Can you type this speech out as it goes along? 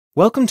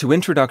Welcome to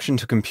Introduction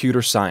to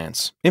Computer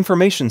Science,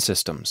 Information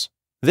Systems.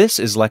 This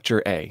is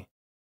Lecture A.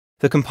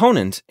 The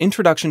component,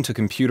 Introduction to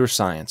Computer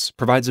Science,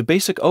 provides a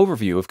basic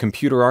overview of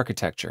computer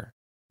architecture,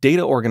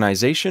 data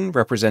organization,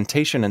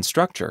 representation and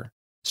structure,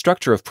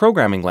 structure of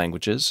programming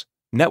languages,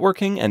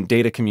 networking, and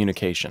data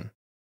communication.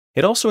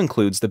 It also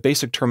includes the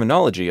basic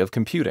terminology of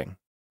computing.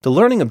 The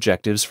learning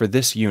objectives for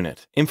this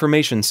unit,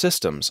 Information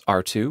Systems,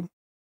 are to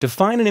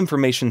define an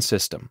information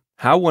system,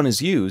 how one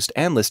is used,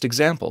 and list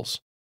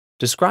examples.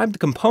 Describe the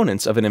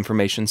components of an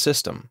information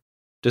system.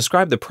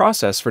 Describe the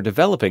process for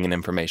developing an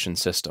information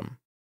system.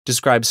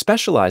 Describe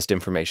specialized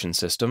information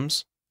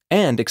systems.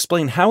 And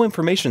explain how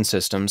information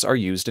systems are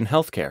used in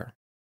healthcare.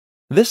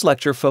 This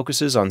lecture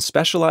focuses on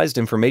specialized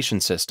information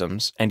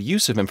systems and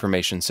use of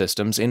information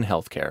systems in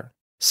healthcare.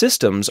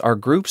 Systems are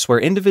groups where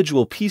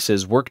individual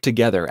pieces work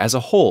together as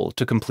a whole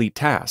to complete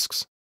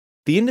tasks.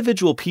 The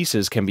individual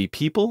pieces can be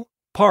people,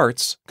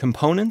 parts,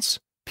 components,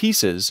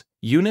 pieces,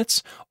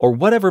 units, or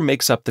whatever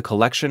makes up the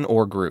collection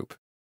or group.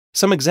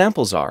 Some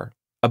examples are: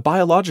 a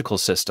biological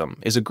system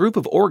is a group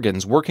of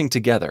organs working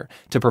together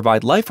to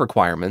provide life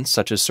requirements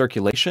such as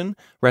circulation,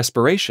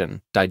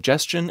 respiration,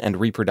 digestion, and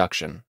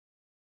reproduction.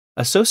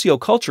 A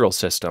sociocultural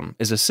system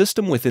is a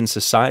system within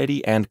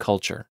society and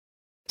culture.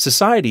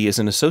 Society is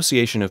an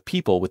association of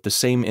people with the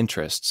same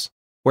interests,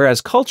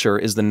 whereas culture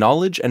is the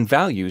knowledge and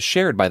values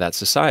shared by that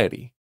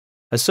society.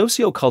 A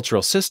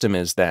sociocultural system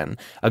is, then,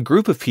 a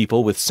group of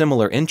people with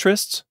similar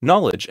interests,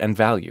 knowledge, and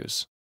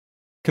values.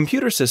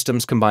 Computer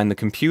systems combine the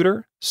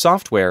computer,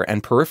 software,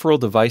 and peripheral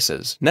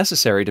devices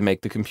necessary to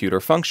make the computer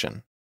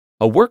function.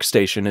 A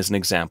workstation is an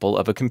example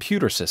of a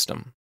computer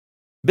system.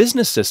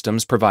 Business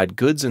systems provide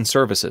goods and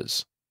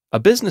services. A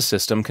business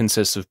system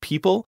consists of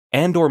people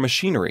and/or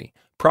machinery,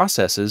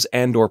 processes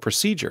and/or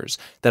procedures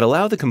that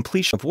allow the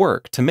completion of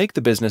work to make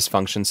the business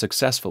function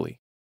successfully.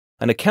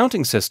 An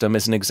accounting system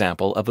is an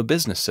example of a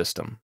business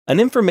system. An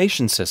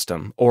information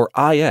system, or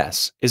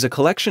IS, is a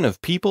collection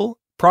of people,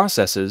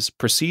 processes,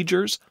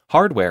 procedures,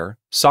 hardware,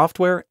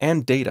 software,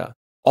 and data,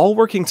 all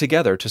working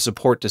together to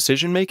support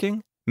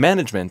decision-making,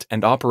 management,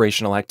 and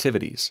operational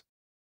activities.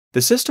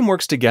 The system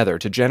works together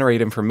to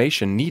generate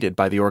information needed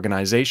by the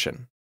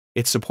organization.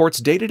 It supports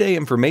day-to-day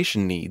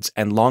information needs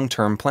and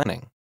long-term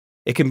planning.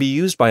 It can be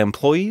used by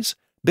employees,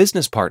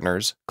 business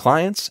partners,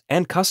 clients,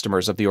 and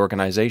customers of the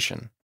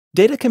organization.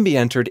 Data can be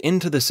entered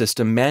into the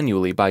system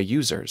manually by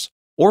users,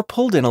 or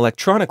pulled in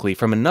electronically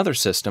from another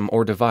system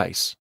or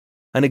device.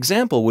 An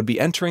example would be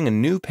entering a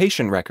new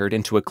patient record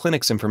into a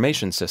clinic's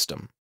information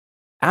system.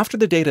 After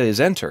the data is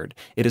entered,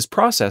 it is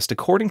processed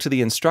according to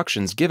the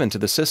instructions given to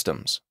the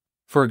systems.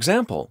 For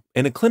example,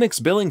 in a clinic's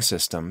billing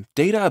system,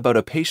 data about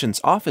a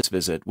patient's office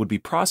visit would be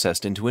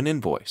processed into an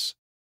invoice.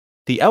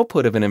 The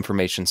output of an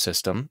information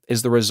system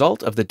is the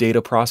result of the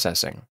data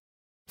processing.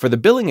 For the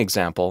billing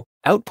example,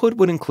 output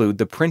would include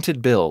the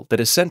printed bill that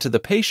is sent to the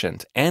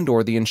patient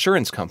and/or the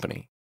insurance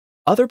company.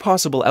 Other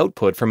possible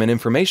output from an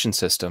information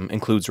system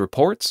includes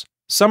reports,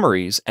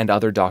 summaries, and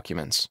other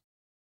documents.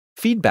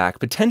 Feedback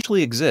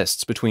potentially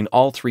exists between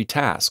all three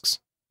tasks.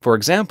 For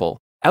example,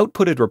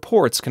 outputted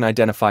reports can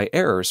identify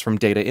errors from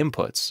data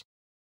inputs.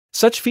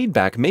 Such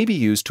feedback may be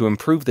used to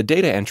improve the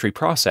data entry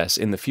process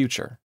in the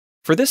future.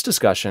 For this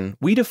discussion,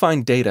 we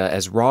define data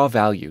as raw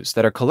values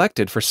that are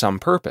collected for some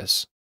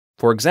purpose.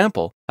 For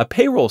example, a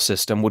payroll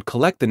system would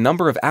collect the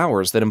number of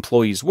hours that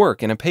employees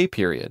work in a pay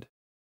period.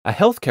 A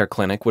healthcare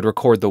clinic would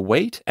record the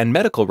weight and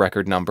medical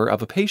record number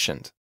of a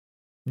patient.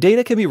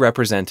 Data can be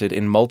represented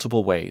in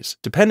multiple ways,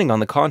 depending on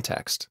the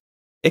context.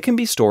 It can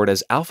be stored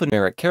as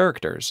alphanumeric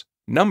characters,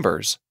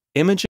 numbers,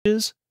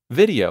 images,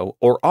 video,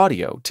 or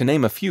audio, to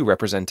name a few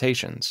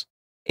representations.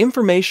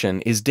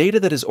 Information is data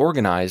that is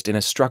organized in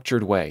a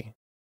structured way.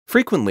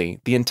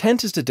 Frequently, the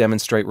intent is to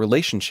demonstrate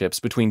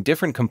relationships between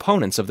different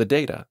components of the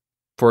data.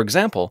 For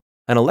example,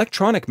 an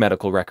electronic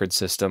medical record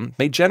system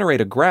may generate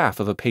a graph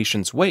of a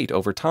patient's weight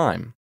over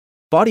time.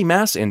 Body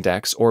mass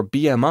index, or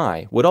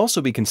BMI, would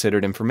also be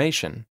considered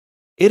information.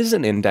 It is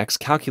an index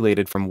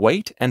calculated from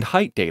weight and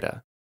height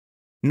data.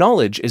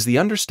 Knowledge is the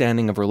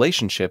understanding of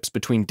relationships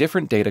between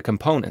different data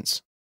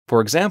components. For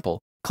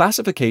example,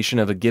 classification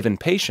of a given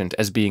patient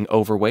as being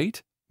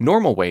overweight,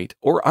 normal weight,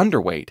 or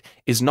underweight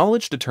is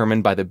knowledge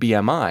determined by the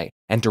BMI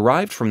and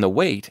derived from the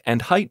weight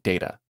and height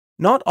data.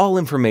 Not all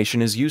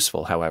information is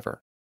useful,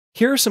 however.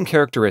 Here are some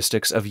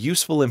characteristics of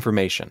useful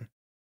information.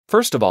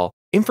 First of all,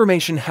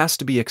 information has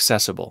to be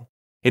accessible.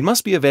 It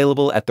must be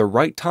available at the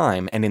right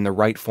time and in the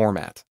right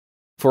format.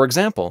 For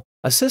example,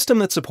 a system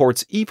that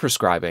supports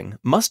e-prescribing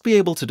must be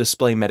able to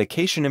display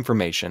medication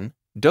information,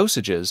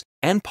 dosages,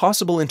 and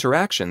possible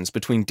interactions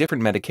between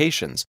different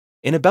medications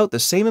in about the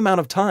same amount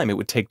of time it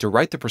would take to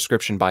write the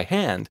prescription by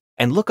hand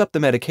and look up the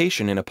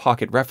medication in a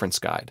pocket reference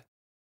guide.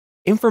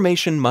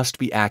 Information must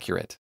be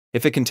accurate.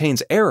 If it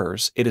contains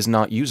errors, it is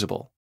not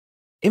usable.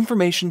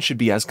 Information should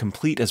be as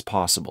complete as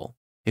possible.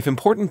 If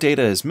important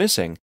data is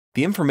missing,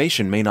 the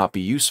information may not be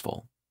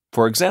useful.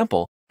 For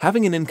example,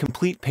 having an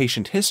incomplete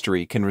patient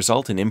history can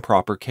result in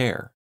improper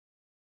care.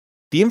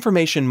 The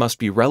information must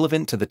be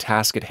relevant to the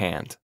task at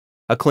hand.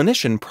 A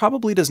clinician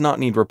probably does not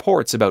need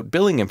reports about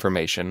billing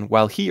information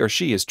while he or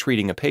she is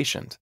treating a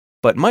patient,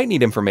 but might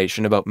need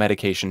information about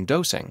medication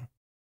dosing.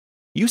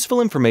 Useful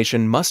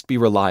information must be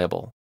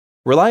reliable.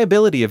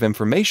 Reliability of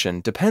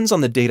information depends on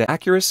the data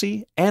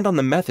accuracy and on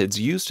the methods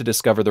used to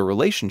discover the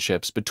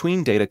relationships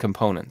between data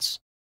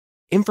components.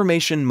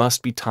 Information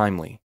must be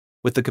timely,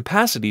 with the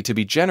capacity to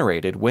be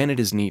generated when it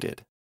is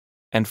needed.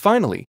 And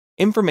finally,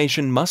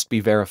 information must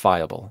be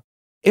verifiable.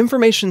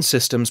 Information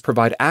systems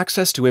provide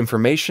access to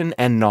information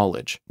and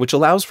knowledge, which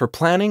allows for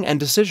planning and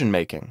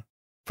decision-making.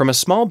 From a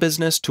small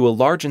business to a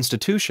large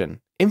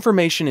institution,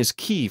 information is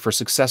key for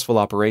successful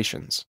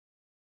operations.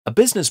 A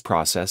business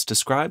process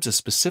describes a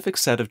specific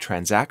set of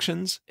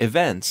transactions,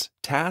 events,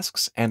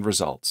 tasks, and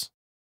results.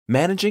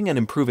 Managing and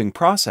improving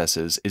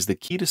processes is the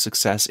key to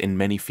success in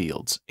many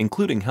fields,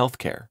 including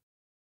healthcare.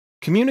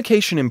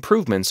 Communication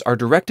improvements are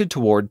directed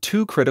toward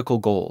two critical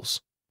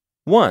goals.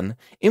 1.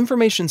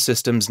 Information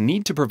systems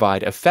need to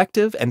provide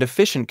effective and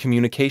efficient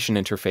communication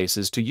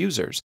interfaces to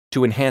users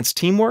to enhance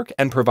teamwork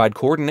and provide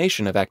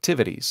coordination of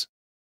activities.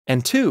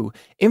 And 2.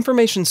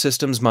 Information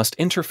systems must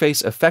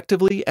interface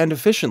effectively and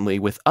efficiently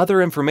with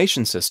other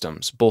information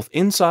systems, both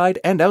inside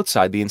and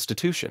outside the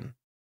institution.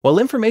 While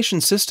information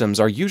systems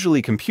are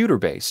usually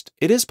computer-based,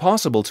 it is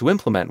possible to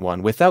implement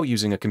one without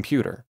using a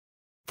computer.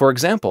 For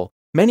example,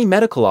 many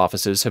medical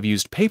offices have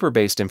used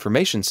paper-based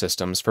information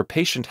systems for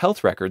patient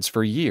health records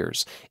for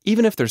years,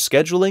 even if their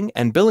scheduling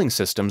and billing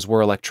systems were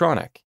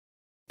electronic.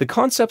 The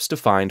concepts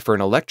defined for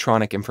an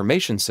electronic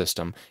information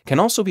system can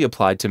also be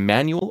applied to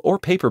manual or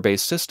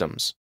paper-based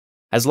systems.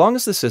 As long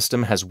as the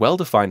system has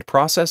well-defined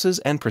processes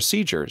and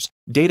procedures,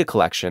 data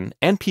collection,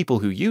 and people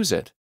who use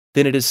it,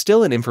 then it is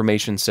still an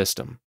information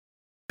system.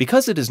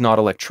 Because it is not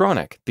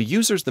electronic, the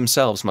users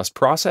themselves must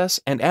process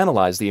and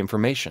analyze the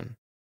information.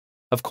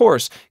 Of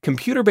course,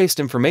 computer-based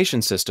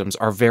information systems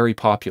are very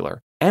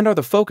popular and are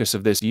the focus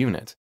of this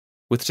unit.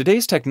 With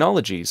today's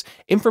technologies,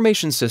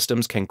 information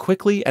systems can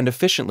quickly and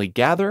efficiently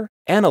gather,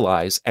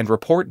 analyze, and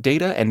report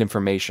data and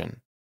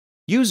information.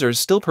 Users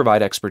still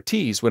provide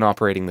expertise when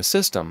operating the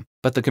system,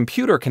 but the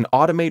computer can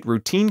automate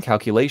routine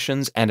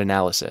calculations and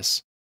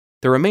analysis.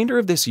 The remainder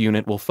of this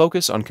unit will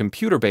focus on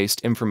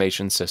computer-based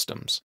information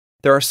systems.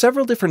 There are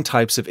several different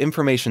types of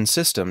information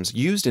systems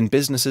used in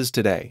businesses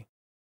today.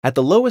 At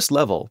the lowest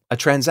level, a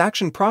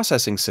transaction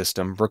processing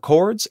system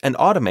records and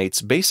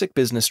automates basic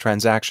business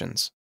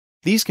transactions.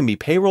 These can be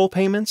payroll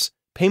payments,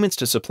 payments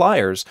to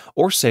suppliers,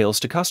 or sales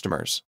to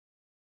customers.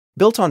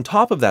 Built on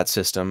top of that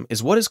system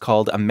is what is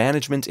called a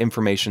Management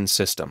Information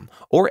System,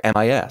 or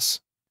MIS.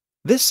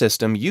 This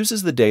system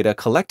uses the data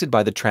collected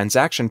by the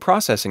transaction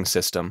processing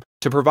system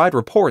to provide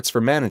reports for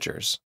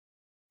managers.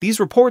 These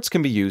reports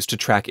can be used to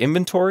track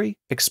inventory,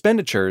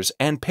 expenditures,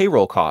 and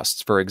payroll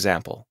costs, for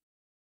example.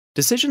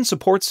 Decision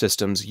support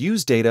systems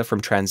use data from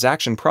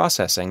transaction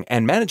processing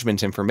and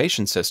management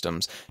information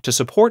systems to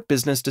support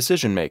business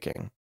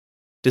decision-making.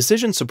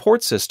 Decision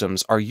support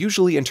systems are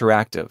usually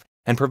interactive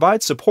and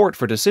provide support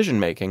for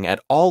decision-making at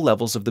all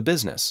levels of the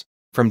business,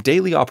 from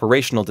daily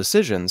operational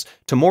decisions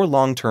to more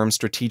long-term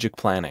strategic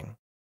planning.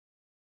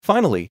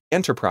 Finally,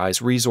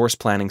 enterprise resource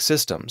planning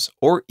systems,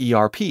 or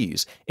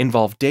ERPs,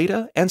 involve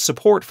data and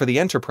support for the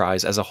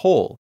enterprise as a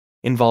whole,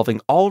 involving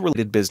all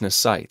related business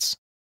sites.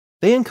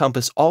 They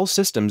encompass all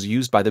systems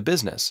used by the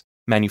business: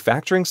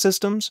 manufacturing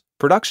systems,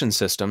 production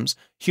systems,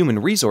 human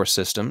resource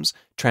systems,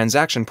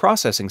 transaction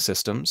processing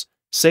systems,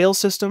 sales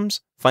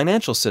systems,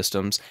 financial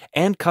systems,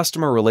 and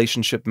customer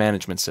relationship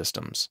management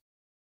systems.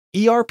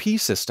 ERP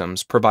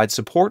systems provide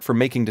support for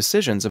making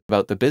decisions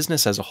about the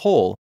business as a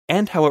whole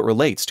and how it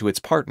relates to its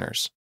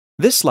partners.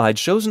 This slide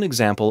shows an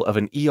example of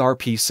an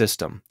ERP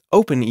system,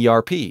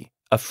 OpenERP,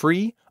 a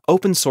free,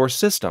 open-source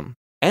system,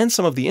 and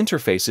some of the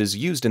interfaces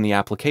used in the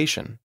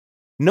application.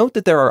 Note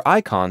that there are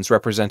icons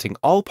representing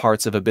all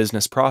parts of a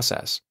business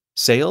process: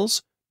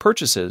 sales,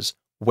 purchases,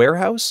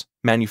 warehouse,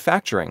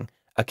 manufacturing,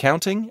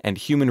 accounting, and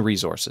human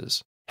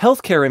resources.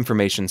 Healthcare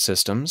information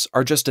systems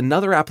are just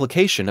another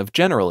application of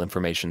general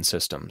information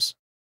systems.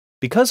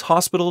 Because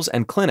hospitals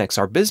and clinics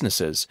are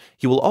businesses,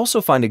 you will also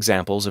find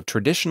examples of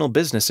traditional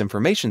business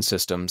information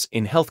systems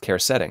in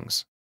healthcare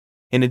settings.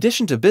 In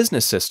addition to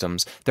business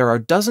systems, there are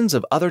dozens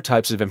of other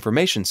types of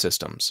information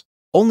systems.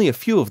 Only a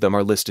few of them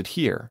are listed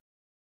here.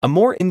 A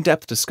more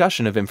in-depth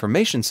discussion of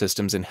information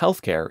systems in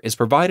healthcare is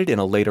provided in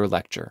a later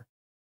lecture.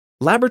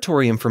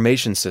 Laboratory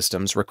information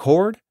systems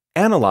record,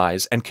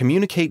 analyze, and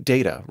communicate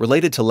data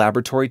related to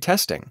laboratory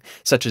testing,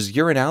 such as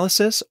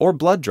urinalysis or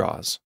blood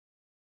draws.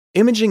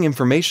 Imaging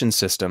information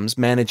systems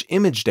manage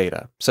image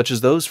data, such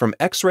as those from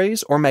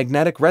X-rays or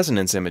magnetic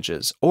resonance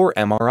images, or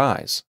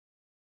MRIs.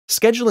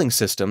 Scheduling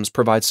systems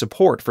provide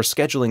support for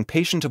scheduling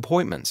patient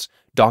appointments,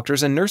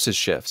 doctors and nurses'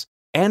 shifts,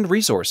 and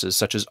resources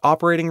such as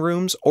operating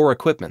rooms or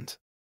equipment.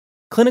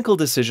 Clinical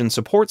decision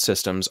support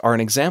systems are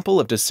an example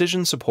of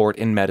decision support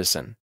in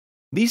medicine.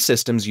 These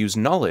systems use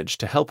knowledge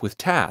to help with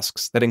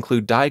tasks that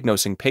include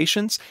diagnosing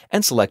patients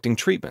and selecting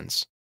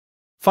treatments.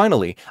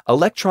 Finally,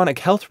 electronic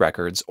health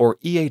records, or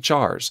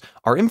EHRs,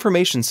 are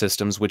information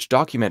systems which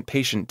document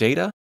patient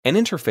data and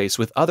interface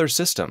with other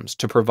systems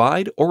to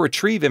provide or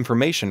retrieve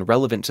information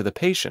relevant to the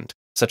patient,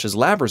 such as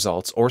lab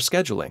results or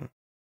scheduling.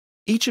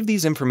 Each of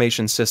these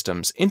information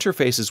systems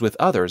interfaces with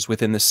others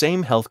within the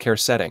same healthcare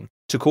setting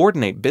to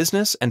coordinate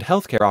business and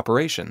healthcare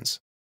operations.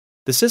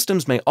 The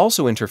systems may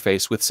also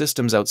interface with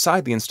systems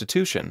outside the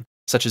institution,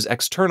 such as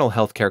external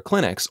healthcare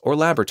clinics or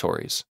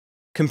laboratories.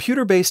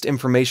 Computer-based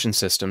information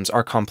systems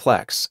are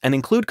complex and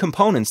include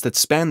components that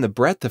span the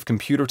breadth of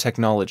computer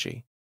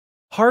technology.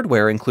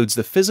 Hardware includes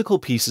the physical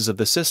pieces of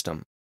the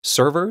system: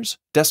 servers,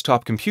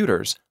 desktop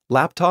computers,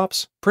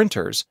 laptops,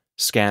 printers,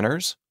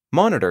 scanners,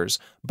 monitors,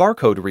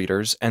 barcode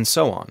readers, and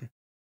so on.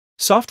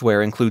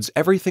 Software includes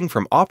everything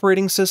from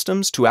operating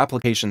systems to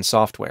application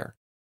software.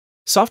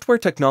 Software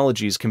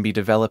technologies can be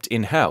developed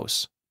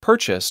in-house,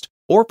 purchased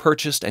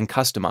and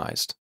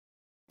customized.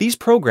 These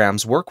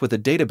programs work with a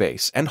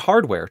database and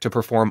hardware to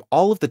perform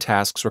all of the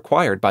tasks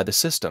required by the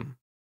system.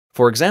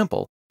 For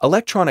example,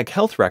 electronic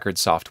health record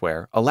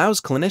software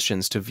allows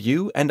clinicians to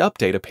view and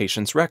update a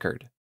patient's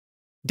record.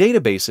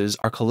 Databases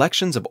are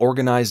collections of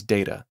organized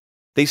data.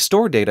 They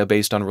store data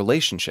based on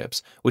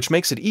relationships, which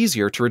makes it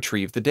easier to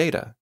retrieve the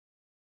data.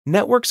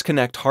 Networks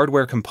connect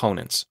hardware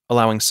components,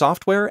 allowing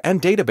software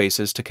and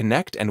databases to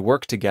connect and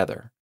work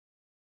together.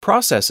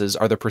 Processes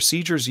are the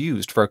procedures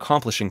used for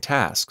accomplishing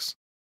tasks.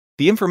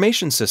 The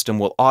information system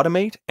will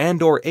automate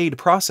and/or aid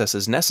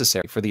processes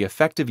necessary for the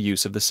effective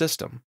use of the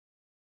system.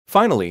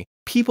 Finally,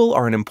 people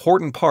are an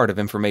important part of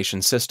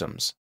information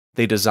systems.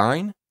 They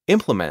design,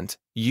 implement,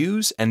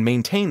 use, and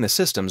maintain the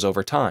systems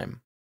over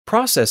time.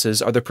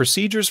 Processes are the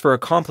procedures for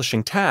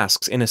accomplishing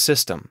tasks in a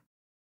system.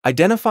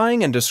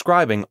 Identifying and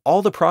describing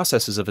all the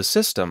processes of a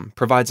system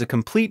provides a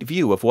complete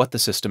view of what the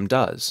system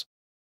does.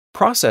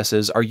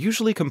 Processes are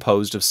usually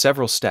composed of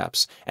several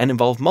steps and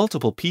involve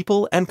multiple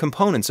people and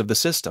components of the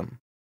system.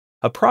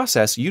 A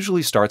process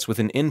usually starts with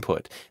an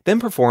input, then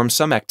performs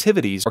some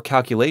activities or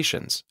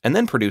calculations, and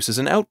then produces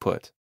an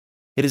output.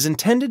 It is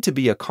intended to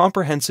be a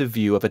comprehensive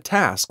view of a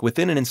task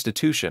within an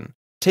institution,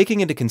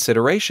 taking into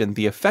consideration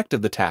the effect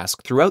of the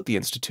task throughout the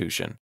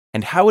institution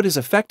and how it is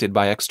affected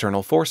by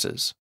external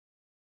forces.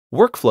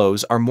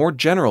 Workflows are more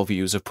general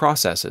views of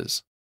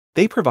processes.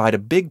 They provide a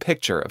big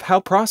picture of how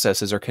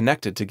processes are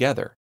connected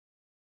together.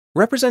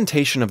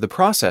 Representation of the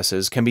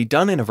processes can be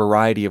done in a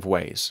variety of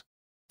ways.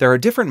 There are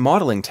different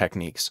modeling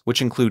techniques,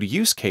 which include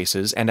use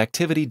cases and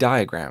activity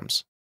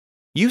diagrams.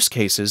 Use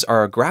cases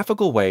are a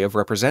graphical way of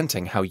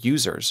representing how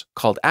users,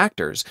 called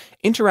actors,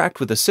 interact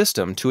with a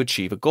system to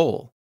achieve a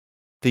goal.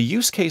 The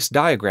use case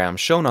diagram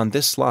shown on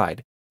this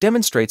slide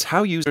demonstrates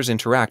how users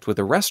interact with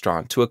a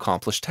restaurant to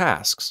accomplish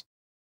tasks.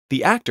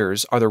 The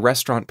actors are the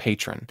restaurant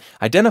patron,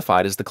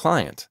 identified as the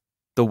client,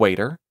 the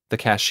waiter, the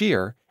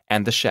cashier,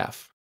 and the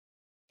chef.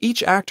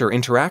 Each actor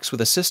interacts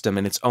with a system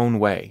in its own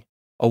way.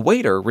 A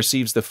waiter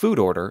receives the food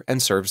order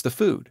and serves the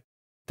food.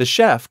 The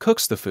chef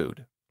cooks the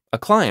food. A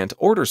client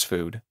orders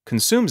food,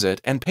 consumes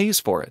it, and pays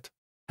for it.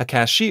 A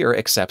cashier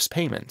accepts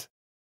payment.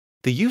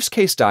 The use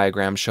case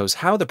diagram shows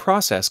how the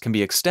process can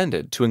be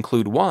extended to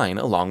include wine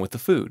along with the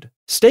food.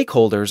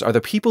 Stakeholders are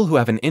the people who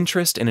have an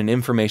interest in an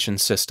information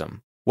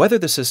system, whether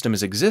the system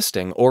is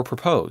existing or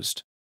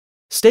proposed.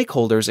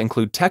 Stakeholders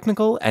include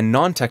technical and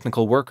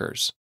non-technical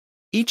workers.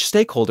 Each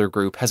stakeholder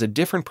group has a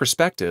different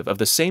perspective of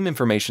the same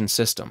information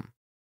system.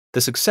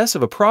 The success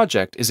of a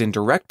project is in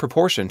direct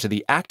proportion to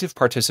the active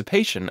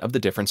participation of the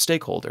different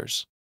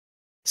stakeholders.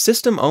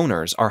 System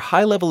owners are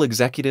high-level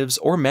executives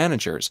or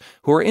managers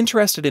who are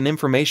interested in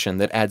information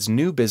that adds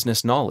new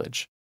business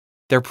knowledge.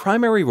 Their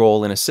primary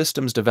role in a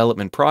systems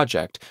development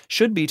project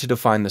should be to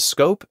define the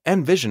scope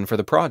and vision for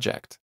the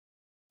project.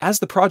 As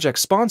the project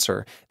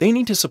sponsor, they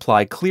need to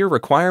supply clear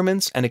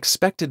requirements and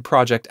expected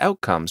project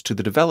outcomes to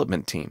the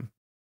development team.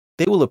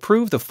 They will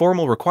approve the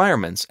formal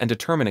requirements and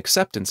determine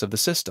acceptance of the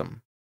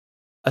system.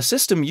 A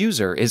system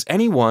user is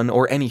anyone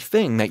or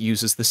anything that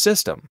uses the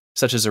system,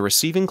 such as a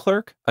receiving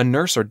clerk, a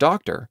nurse or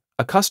doctor,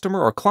 a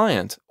customer or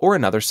client, or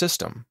another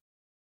system.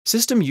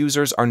 System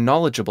users are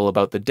knowledgeable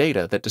about the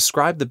data that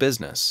describe the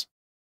business.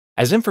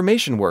 As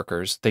information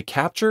workers, they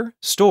capture,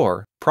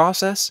 store,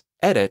 process,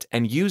 edit,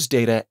 and use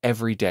data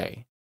every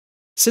day.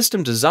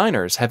 System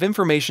designers have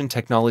information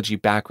technology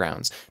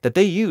backgrounds that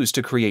they use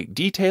to create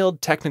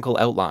detailed technical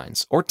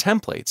outlines or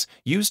templates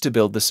used to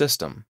build the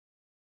system.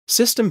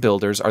 System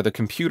builders are the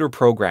computer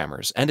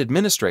programmers and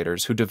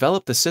administrators who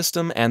develop the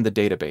system and the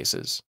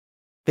databases.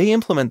 They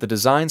implement the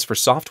designs for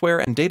software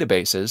and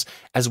databases,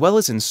 as well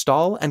as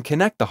install and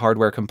connect the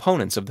hardware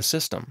components of the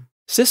system.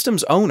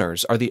 Systems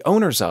owners are the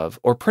owners of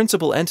or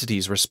principal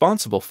entities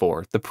responsible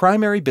for the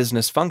primary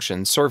business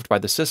functions served by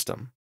the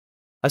system.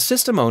 A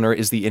system owner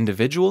is the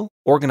individual,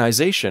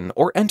 organization,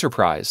 or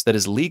enterprise that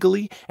is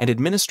legally and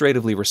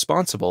administratively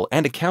responsible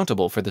and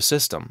accountable for the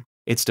system,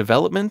 its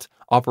development,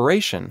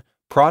 operation,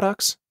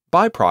 products,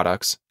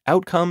 byproducts,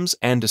 outcomes,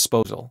 and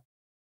disposal.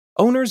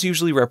 Owners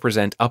usually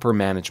represent upper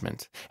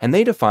management, and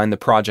they define the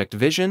project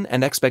vision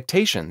and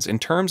expectations in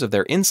terms of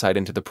their insight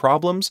into the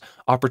problems,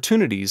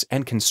 opportunities,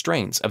 and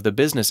constraints of the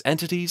business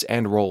entities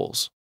and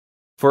roles.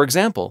 For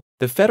example,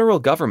 the federal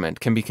government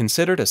can be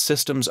considered a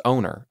systems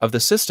owner of the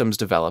systems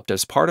developed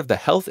as part of the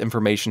Health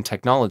Information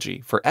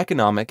Technology for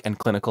Economic and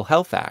Clinical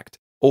Health Act,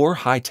 or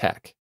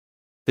HITECH.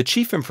 The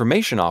Chief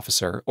Information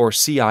Officer, or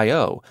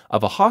CIO,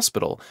 of a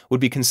hospital would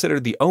be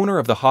considered the owner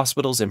of the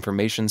hospital's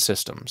information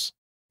systems.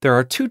 There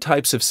are two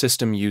types of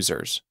system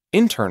users,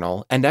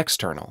 internal and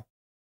external.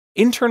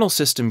 Internal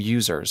system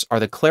users are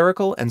the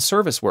clerical and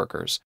service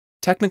workers,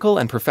 technical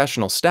and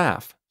professional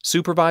staff,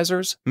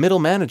 supervisors, middle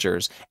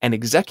managers, and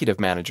executive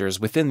managers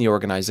within the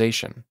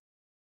organization.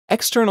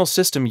 External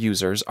system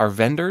users are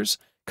vendors,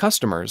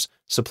 customers,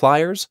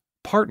 suppliers,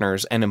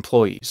 partners, and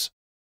employees.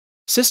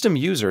 System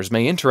users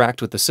may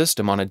interact with the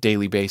system on a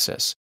daily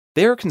basis.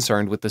 They are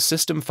concerned with the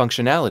system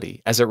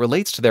functionality as it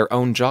relates to their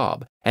own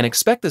job and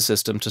expect the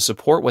system to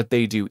support what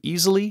they do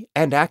easily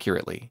and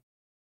accurately.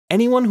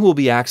 Anyone who will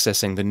be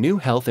accessing the new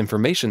health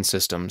information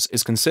systems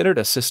is considered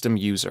a system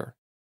user.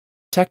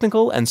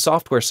 Technical and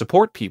software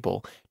support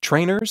people,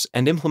 trainers,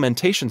 and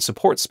implementation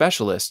support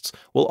specialists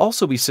will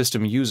also be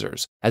system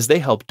users as they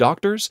help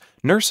doctors,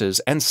 nurses,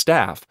 and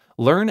staff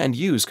learn and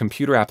use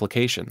computer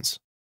applications.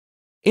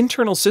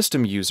 Internal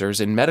system users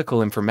in medical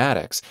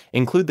informatics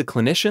include the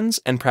clinicians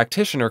and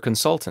practitioner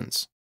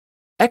consultants.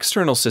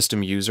 External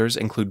system users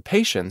include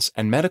patients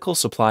and medical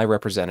supply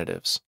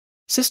representatives.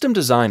 System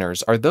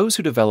designers are those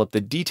who develop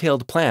the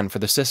detailed plan for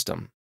the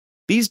system.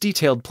 These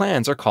detailed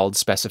plans are called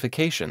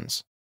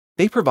specifications.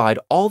 They provide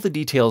all the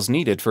details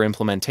needed for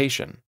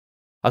implementation.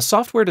 A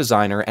software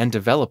designer and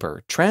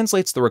developer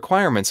translates the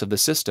requirements of the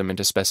system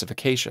into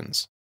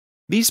specifications.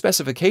 These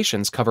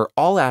specifications cover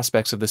all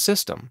aspects of the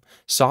system: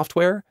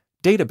 software,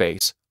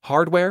 database,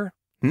 hardware,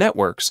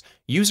 networks,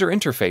 user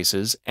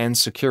interfaces, and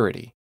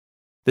security.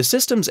 The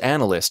systems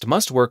analyst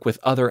must work with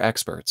other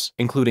experts,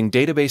 including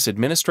database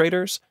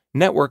administrators,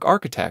 network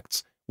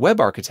architects,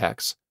 web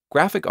architects,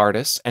 graphic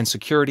artists, and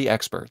security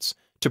experts,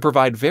 to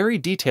provide very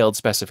detailed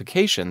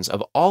specifications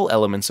of all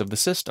elements of the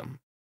system.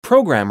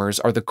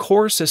 Programmers are the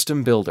core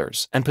system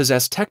builders and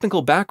possess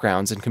technical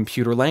backgrounds in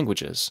computer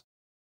languages.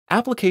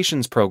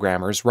 Applications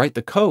programmers write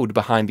the code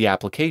behind the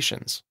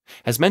applications.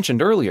 As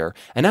mentioned earlier,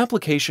 an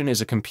application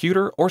is a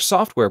computer or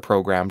software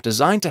program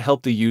designed to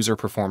help the user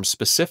perform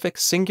specific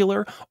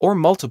singular or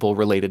multiple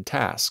related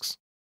tasks.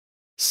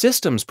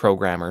 Systems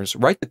programmers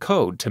write the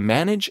code to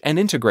manage and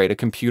integrate a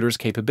computer's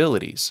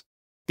capabilities.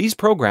 These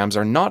programs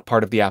are not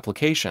part of the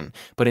application,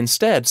 but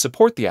instead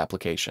support the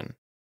application.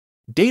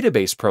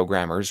 Database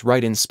programmers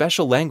write in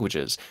special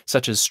languages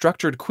such as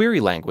Structured Query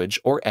Language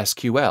or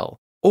SQL,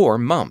 or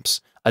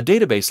MUMPS, a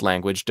database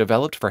language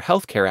developed for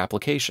healthcare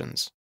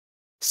applications.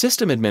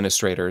 System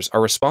administrators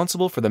are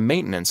responsible for the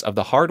maintenance of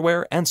the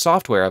hardware and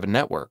software of a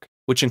network,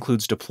 which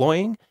includes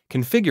deploying,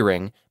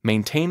 configuring,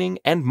 maintaining,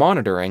 and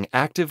monitoring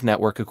active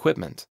network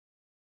equipment.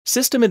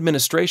 System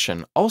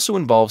administration also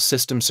involves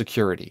system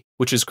security,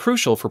 which is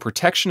crucial for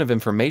protection of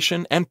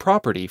information and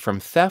property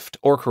from theft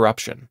or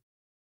corruption.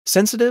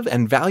 Sensitive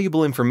and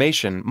valuable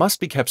information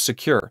must be kept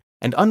secure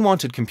and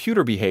unwanted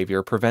computer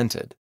behavior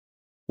prevented.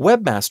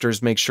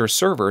 Webmasters make sure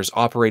servers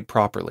operate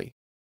properly.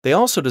 They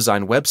also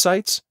design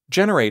websites,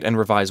 generate and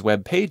revise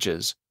web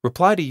pages,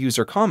 reply to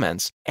user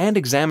comments, and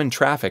examine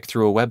traffic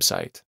through a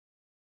website.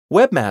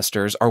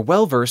 Webmasters are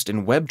well-versed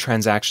in web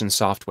transaction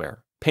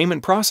software,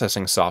 payment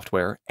processing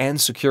software, and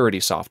security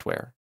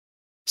software.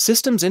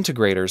 Systems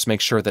integrators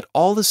make sure that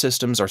all the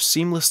systems are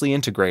seamlessly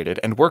integrated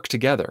and work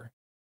together.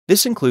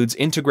 This includes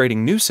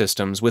integrating new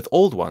systems with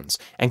old ones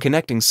and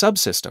connecting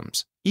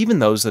subsystems, even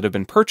those that have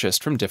been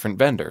purchased from different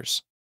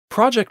vendors.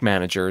 Project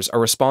managers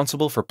are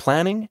responsible for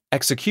planning,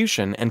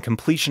 execution, and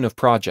completion of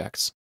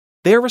projects.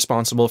 They are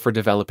responsible for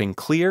developing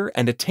clear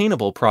and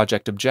attainable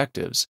project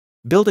objectives,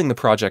 building the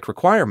project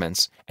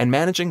requirements, and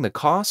managing the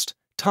cost,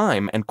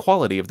 time, and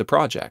quality of the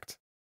project.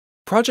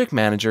 Project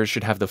managers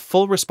should have the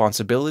full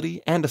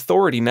responsibility and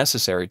authority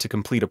necessary to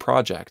complete a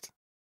project.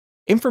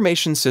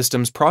 Information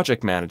systems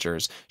project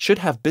managers should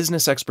have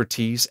business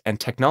expertise and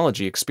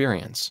technology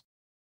experience.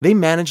 They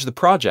manage the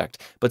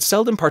project, but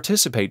seldom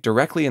participate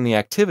directly in the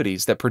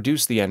activities that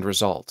produce the end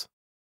result.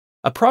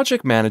 A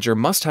project manager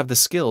must have the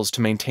skills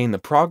to maintain the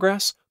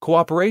progress,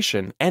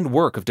 cooperation, and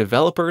work of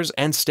developers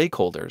and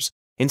stakeholders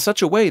in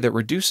such a way that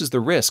reduces the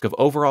risk of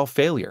overall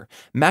failure,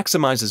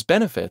 maximizes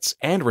benefits,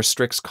 and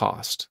restricts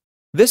cost.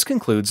 This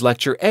concludes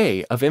Lecture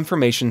A of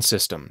Information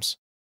Systems.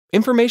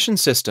 Information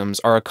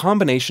systems are a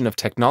combination of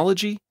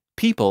technology,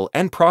 people,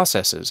 and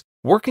processes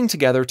working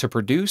together to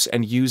produce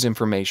and use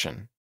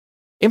information.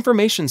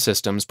 Information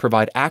systems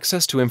provide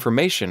access to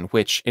information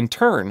which, in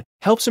turn,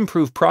 helps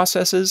improve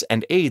processes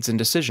and aids in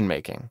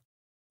decision-making.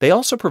 They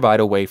also provide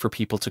a way for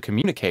people to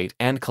communicate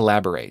and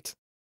collaborate.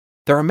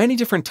 There are many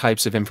different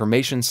types of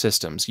information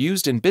systems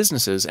used in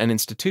businesses and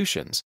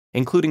institutions,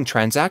 including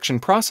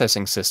transaction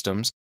processing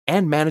systems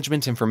and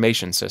management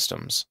information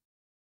systems.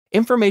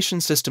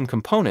 Information system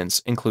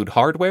components include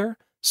hardware,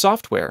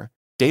 software,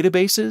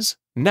 databases,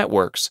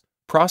 networks,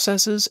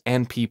 processes,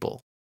 and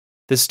people.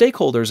 The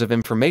stakeholders of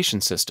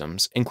information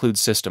systems include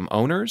system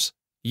owners,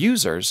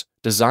 users,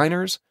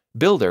 designers,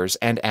 builders,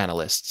 and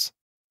analysts.